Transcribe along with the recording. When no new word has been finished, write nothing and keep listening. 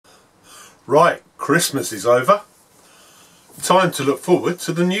Right, Christmas is over. Time to look forward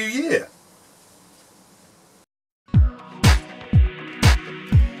to the new year.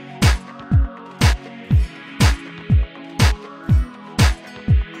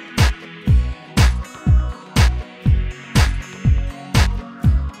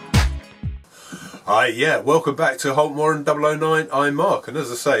 Hi, welcome back to Halton OO9. I'm Mark, and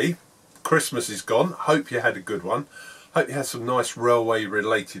as I say, Christmas is gone. Hope you had a good one. Hope you had some nice railway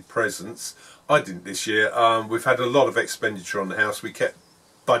related presents. I didn't this year. We've had a lot of expenditure on the house. We kept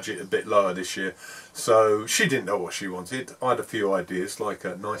budget a bit lower this year, so she didn't know what she wanted. I had a few ideas, like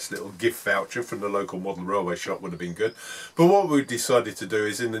a nice little gift voucher from the local model railway shop would have been good. But what we decided to do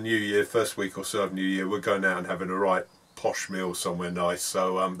is in the new year, first week or so of New Year, we're going out and having a right posh meal somewhere nice,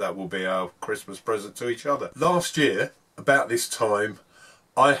 so that will be our Christmas present to each other. Last year, about this time,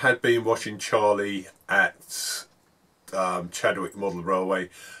 I had been watching Charlie at Chadwick Model Railway,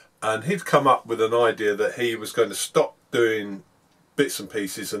 and he'd come up with an idea that he was going to stop doing bits and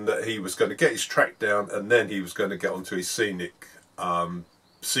pieces and that he was going to get his track down, and then he was going to get onto his scenic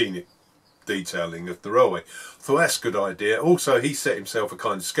detailing of the railway. So that's a good idea. Also, he set himself a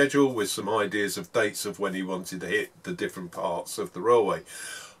kind of schedule with some ideas of dates of when he wanted to hit the different parts of the railway.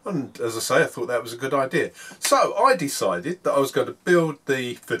 And as I say, I thought that was a good idea. So I decided that I was going to build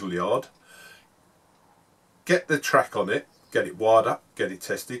the fiddle yard, get the track on it, get it wired up, get it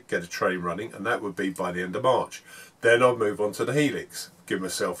tested, get a train running, and that would be by the end of March. Then I'd move on to the helix, give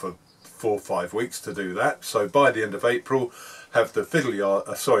myself 4 or 5 weeks to do that. So by the end of April, have the fiddle yard,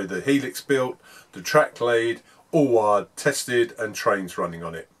 the helix built, the track laid, all wired, tested, and trains running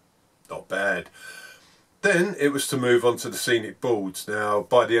on it. Not bad. Then it was to move on to the scenic boards. Now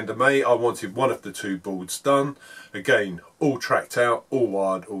by the end of May I wanted one of the 2 boards done. Again, all tracked out, all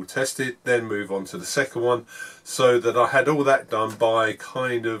wired, all tested. Then move on to the second one, so that I had all that done by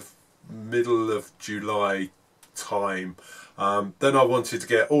kind of middle of July time. Then I wanted to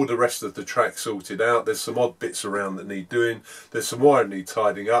get all the rest of the track sorted out. There's some odd bits around that need doing. There's some wire need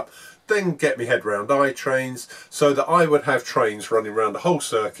tidying up. Then get my head round trains, so that I would have trains running around the whole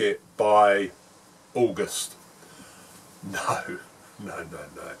circuit by August. No.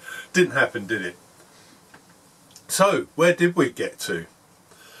 Didn't happen, did it? So, where did we get to?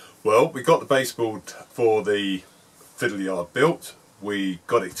 Well, we got the baseboard for the fiddle yard built. We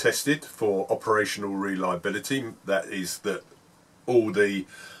got it tested for operational reliability. That is that all the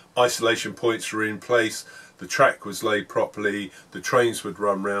isolation points were in place, the track was laid properly, the trains would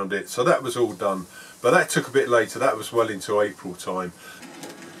run round it. So that was all done. But that took a bit later. That was well into April time.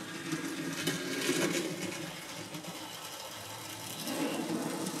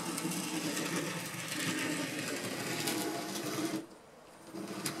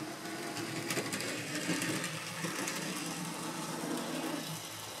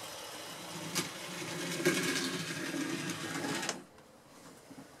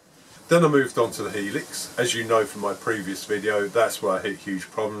 Then I moved on to the helix. As you know from my previous video, that's where I hit huge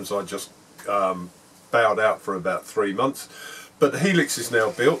problems. I just bowed out for about 3 months. But the helix is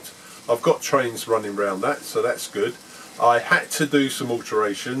now built. I've got trains running around that, so that's good. I had to do some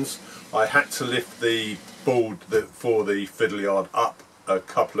alterations. I had to lift the board for the fiddle yard up a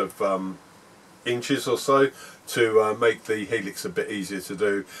couple of inches or so to make the helix a bit easier to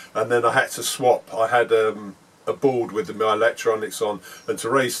do. And then I had to swap. I had a board with my electronics on, and to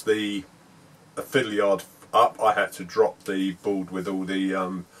raise the fiddle yard up I had to drop the board with all the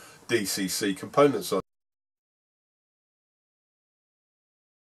DCC components on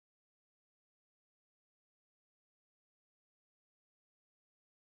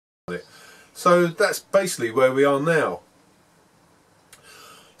it. So that's basically where we are now.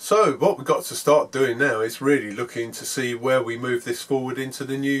 So what we've got to start doing now is really looking to see where we move this forward into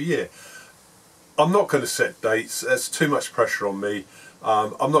the new year. I'm not going to set dates, that's too much pressure on me.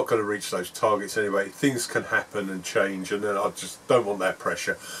 I'm not going to reach those targets anyway. Things can happen and change, and then I just don't want that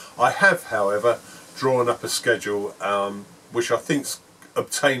pressure. I have, however, drawn up a schedule which I think's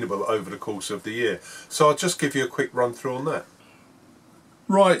obtainable over the course of the year. So I'll just give you a quick run through on that.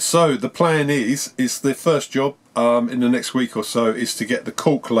 Right, so the plan is the first job in the next week or so is to get the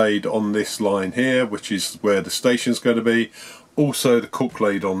caulk laid on this line here, which is where the station's going to be. Also the caulk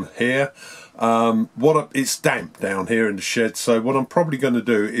laid on here. It's damp down here in the shed, so what I'm probably going to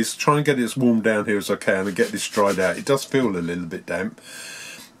do is try and get it as warm down here as I can and get this dried out. It does feel a little bit damp.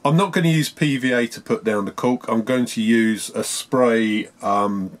 I'm not going to use PVA to put down the caulk. I'm going to use a spray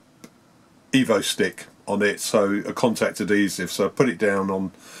Evo stick on it, so a contact adhesive. So I put it down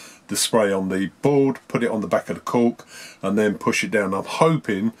on the spray on the board, put it on the back of the caulk, and then push it down. I'm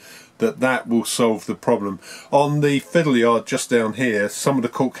hoping that will solve the problem. On the fiddle yard just down here, some of the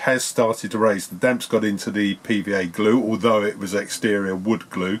cork has started to raise. The damp's got into the PVA glue, although it was exterior wood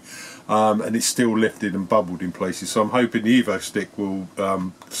glue, and it's still lifted and bubbled in places. So I'm hoping the Evo stick will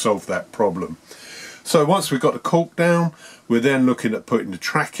solve that problem. So once we've got the cork down, we're then looking at putting the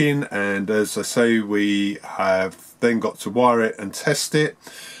track in, and as I say, we have then got to wire it and test it.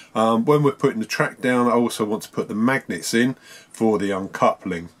 When we're putting the track down, I also want to put the magnets in for the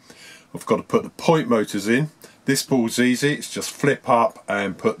uncoupling. I've got to put the point motors in. This ball's easy, it's just flip up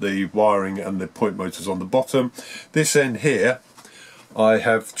and put the wiring and the point motors on the bottom. This end here, I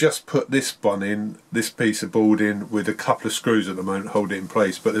have just put this one in, this piece of board in with a couple of screws at the moment, hold it in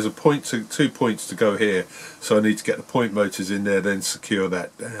place, but there's a 2 points to go here, so I need to get the point motors in there, then secure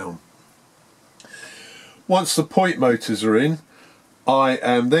that down. Once the point motors are in, I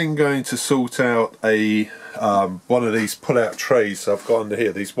am then going to sort out a one of these pull-out trays I've got under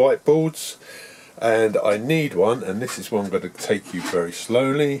here, these white boards, and I need one, and this is one I'm going to take you very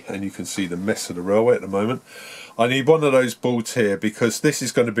slowly, and you can see the mess of the railway at the moment. I need one of those boards here because this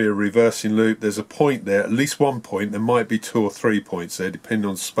is going to be a reversing loop. There's a point there, at least one point, there might be 2 or 3 points there depending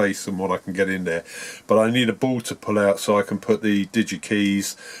on space and what I can get in there, but I need a board to pull out so I can put the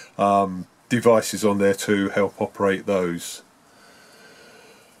DigiKeys devices on there to help operate those.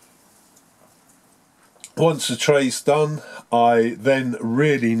 Once the tray's done, I then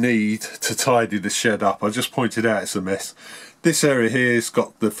really need to tidy the shed up. I just pointed out it's a mess. This area here has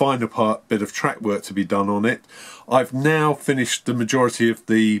got the final bit of track work to be done on it. I've now finished the majority of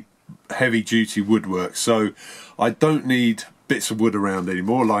the heavy duty woodwork, so I don't need bits of wood around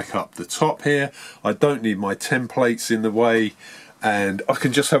anymore, like up the top here. I don't need my templates in the way, and I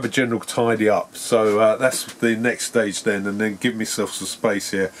can just have a general tidy up. So that's the next stage then, and then give myself some space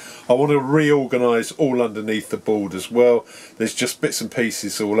here. I want to reorganise all underneath the board as well. There's just bits and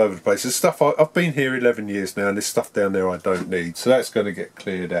pieces all over the place. There's stuff I've been here 11 years now, and there's stuff down there I don't need, so that's going to get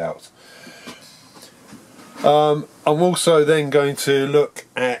cleared out. I'm also then going to look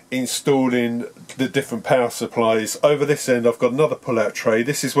at installing the different power supplies. Over this end I've got another pull-out tray.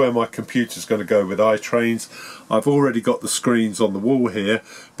 This is where my computer's going to go with iTrains. I've already got the screens on the wall here,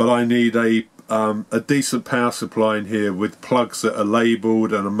 but I need a decent power supply in here with plugs that are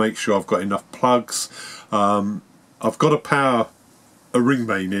labelled, and I make sure I've got enough plugs. I've got a ring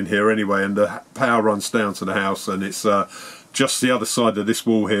main in here anyway, and the power runs down to the house, and it's just the other side of this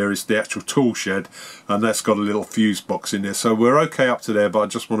wall here is the actual tool shed, and that's got a little fuse box in there, so we're okay up to there, but I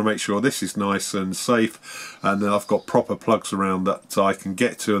just want to make sure this is nice and safe, and then I've got proper plugs around that I can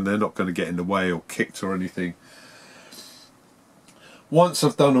get to, and they're not going to get in the way or kicked or anything. Once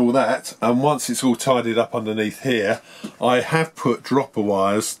I've done all that, and once it's all tidied up underneath here, I have put dropper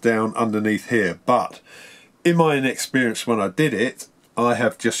wires down underneath here, but in my inexperience when I did it, I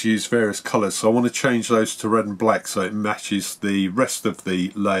have just used various colours, so I want to change those to red and black so it matches the rest of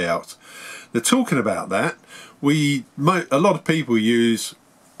the layout. They're talking about that. A lot of people use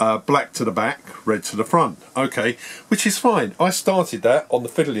black to the back, red to the front. Okay, which is fine. I started that on the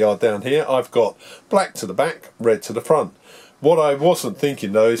fiddle yard down here. I've got black to the back, red to the front. What I wasn't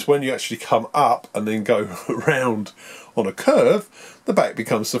thinking though is when you actually come up and then go round on a curve, the back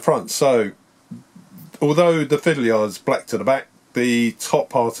becomes the front. So although the fiddle yard's black to the back, the top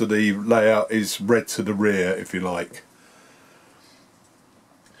part of the layout is red to the rear, if you like.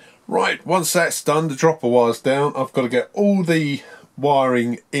 Right, once that's done, the dropper wire's down, I've got to get all the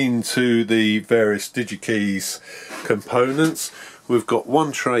wiring into the various DigiKeys components. We've got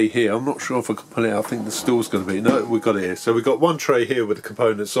one tray here. I'm not sure if I can pull it out. I think the stool's going to be... No, we've got it here. So we've got one tray here with the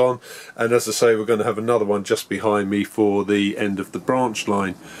components on, and as I say, we're going to have another one just behind me for the end of the branch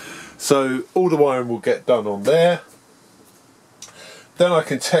line. So all the wiring will get done on there. Then I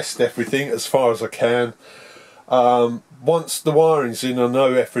can test everything as far as I can. Once the wiring's in, I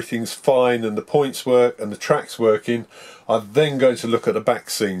know everything's fine and the points work and the track's working, I'm then going to look at the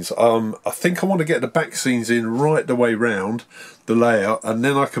back scenes. I think I want to get the back scenes in right the way round the layout, and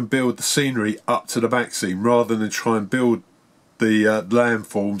then I can build the scenery up to the back scene rather than try and build the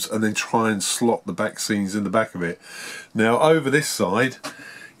landforms and then try and slot the back scenes in the back of it. Now over this side,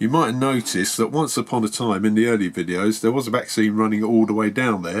 you might have noticed that once upon a time in the early videos there was a back scene running all the way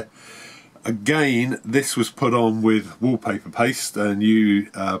down there. Again, this was put on with wallpaper paste and new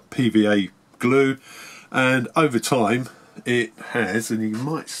PVA glue, and over time it has, and you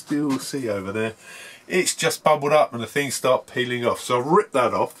might still see over there, it's just bubbled up and the things start peeling off. So I've ripped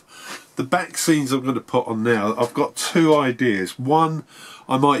that off. The back scenes I'm going to put on now, I've got two ideas. One,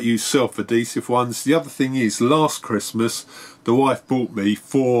 I might use self-adhesive ones. The other thing is, last Christmas the wife bought me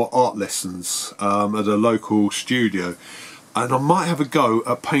 4 art lessons at a local studio. and I might have a go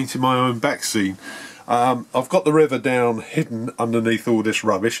at painting my own back scene. I've got the river down hidden underneath all this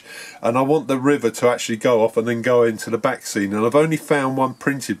rubbish, and I want the river to actually go off and then go into the back scene, and I've only found one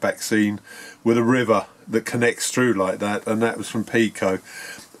printed back scene with a river that connects through like that, and that was from Pico.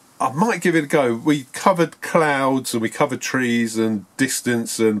 I might give it a go. We covered clouds and we covered trees and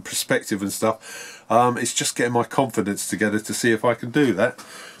distance and perspective and stuff. It's just getting my confidence together to see if I can do that.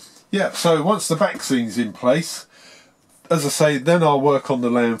 Yeah, so once the back scene's in place, as I say, then I'll work on the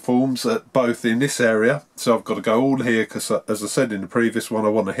landforms at both in this area. So I've got to go all here because, as I said in the previous one, I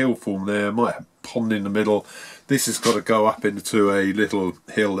want a hill form there. I might have a pond in the middle. This has got to go up into a little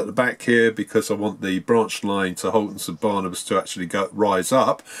hill at the back here because I want the branch line to Halton St Barnabas to actually rise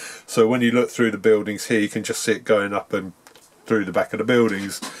up. So when you look through the buildings here, you can just see it going up and through the back of the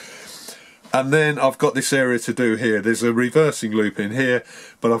buildings. And then I've got this area to do here. There's a reversing loop in here,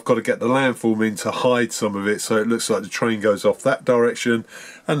 but I've got to get the landform in to hide some of it so it looks like the train goes off that direction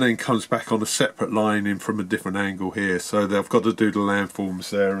and then comes back on a separate line in from a different angle here. So I've got to do the landforms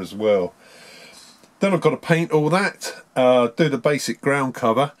there as well. Then I've got to paint all that, do the basic ground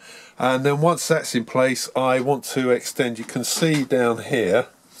cover, and then once that's in place I want to extend. You can see down here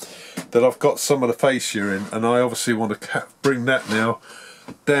that I've got some of the fascia in, and I obviously want to bring that now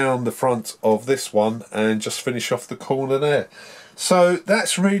down the front of this one and just finish off the corner there. So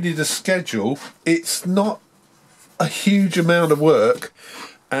that's really the schedule. It's not a huge amount of work,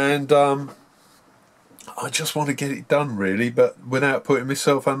 and I just want to get it done really, but without putting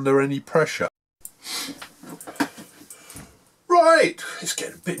myself under any pressure. Right, it's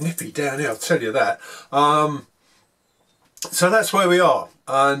getting a bit nippy down here, I'll tell you that. So that's where we are,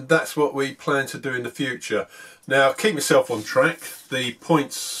 and that's what we plan to do in the future. Now, keep myself on track. The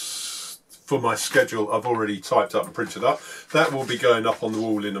points for my schedule I've already typed up and printed up. That will be going up on the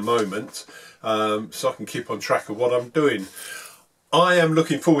wall in a moment, so I can keep on track of what I'm doing. I am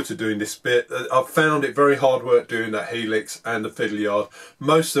looking forward to doing this bit. I've found it very hard work doing that helix and the fiddle yard.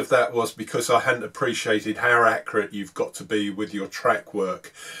 Most of that was because I hadn't appreciated how accurate you've got to be with your track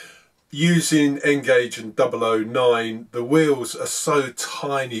work. Using N-Gauge and OO9, the wheels are so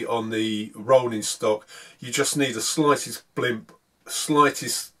tiny on the rolling stock, you just need the slightest blimp,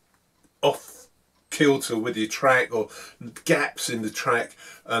 slightest off kilter with your track or gaps in the track,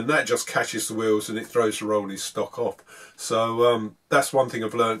 and that just catches the wheels and it throws the rolling stock off. So that's one thing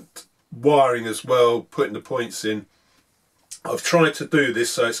I've learnt. Wiring as well, putting the points in. I've tried to do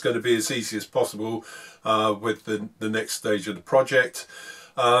this so it's going to be as easy as possible with the next stage of the project.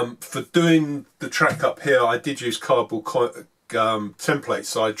 For doing the track up here, I did use cardboard templates,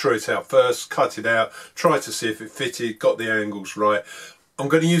 so I drew it out first, cut it out, tried to see if it fitted, got the angles right. I'm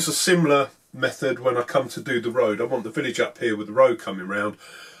going to use a similar method when I come to do the road. I want the village up here with the road coming round.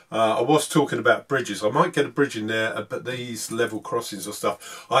 I was talking about bridges. I might get a bridge in there, but these level crossings or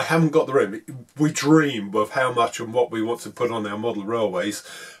stuff, I haven't got the room. We dream of how much and what we want to put on our model railways,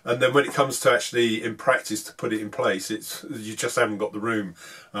 and then when it comes to actually in practice to put it in place, you just haven't got the room.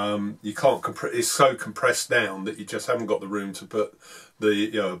 You can't it's so compressed down that you just haven't got the room to put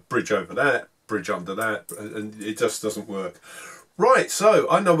the bridge over that, bridge under that, and it just doesn't work. Right, so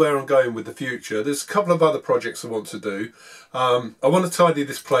I know where I'm going with the future. There's a couple of other projects I want to do. I want to tidy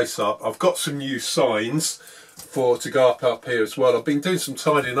this place up. I've got some new signs to go up here as well. I've been doing some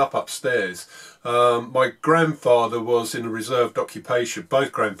tidying up upstairs. My grandfather was in a reserved occupation.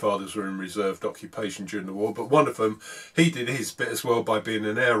 Both grandfathers were in reserved occupation during the war, but one of them, he did his bit as well by being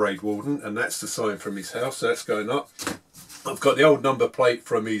an air raid warden, and that's the sign from his house, so that's going up. I've got the old number plate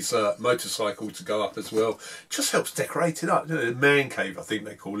from his motorcycle to go up as well. Just helps decorate it up. You know, man cave, I think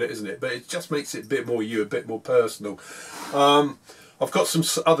they call it, isn't it? But it just makes it a bit more a bit more personal. I've got some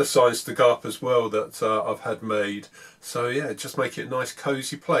other signs to go up as well that I've had made. So yeah, just make it a nice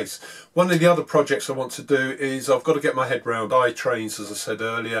cosy place. One of the other projects I want to do is I've got to get my head round I-trains, as I said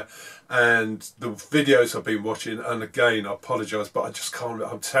earlier, and the videos I've been watching, and again I apologise, but I just can't,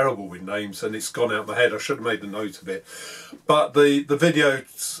 I'm terrible with names and it's gone out of my head. I should have made a note of it. But the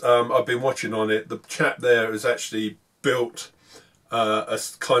videos I've been watching on it, the chap there has actually built a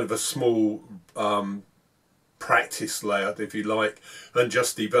kind of a small practice layout, if you like, and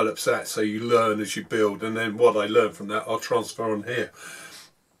just develops that, so you learn as you build, and then what I learn from that I'll transfer on here.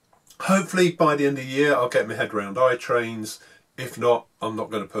 Hopefully by the end of the year I'll get my head around I-trains. If not, I'm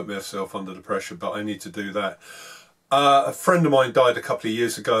not going to put myself under the pressure, but I need to do that. A friend of mine died a couple of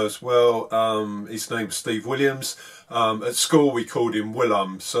years ago as well. His name's Steve Williams. At school we called him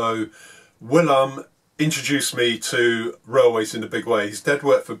Willum. So Willum introduced me to railways in a big way. His dad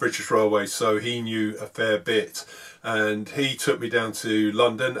worked for British Railways, so he knew a fair bit. And he took me down to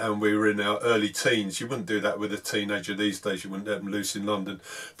London, and we were in our early teens. You wouldn't do that with a teenager these days, you wouldn't let them loose in London.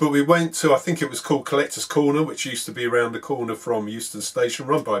 But we went to, I think it was called Collector's Corner, which used to be around the corner from Euston Station,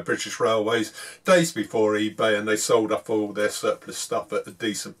 run by British Railways, days before eBay, and they sold up all their surplus stuff at a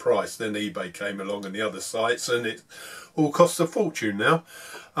decent price. Then eBay came along and the other sites, and it all costs a fortune now.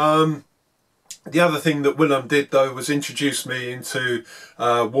 The other thing that Willem did though was introduce me into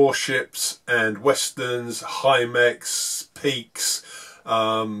warships and westerns, Hymex, Peaks,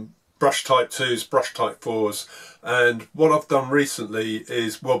 brush type 2s, brush type 4s. And what I've done recently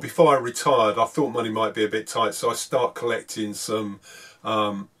is, well, before I retired, I thought money might be a bit tight, so I start collecting some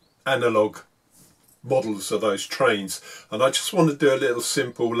analogue models of those trains, and I just want to do a little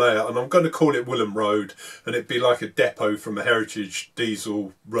simple layout, and I'm going to call it Willem Road, and it'd be like a depot from a heritage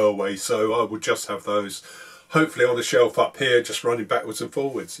diesel railway, so I will just have those hopefully on a shelf up here, just running backwards and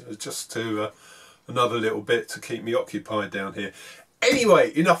forwards, you know, just to another little bit to keep me occupied down here.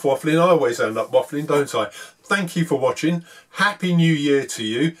 Anyway, enough waffling. I always end up waffling, don't I? Thank you for watching. Happy New Year to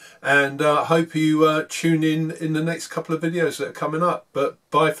you, and I hope you tune in the next couple of videos that are coming up, but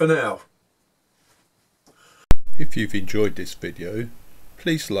bye for now. If you've enjoyed this video,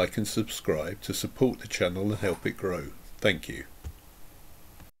 please like and subscribe to support the channel and help it grow. Thank you.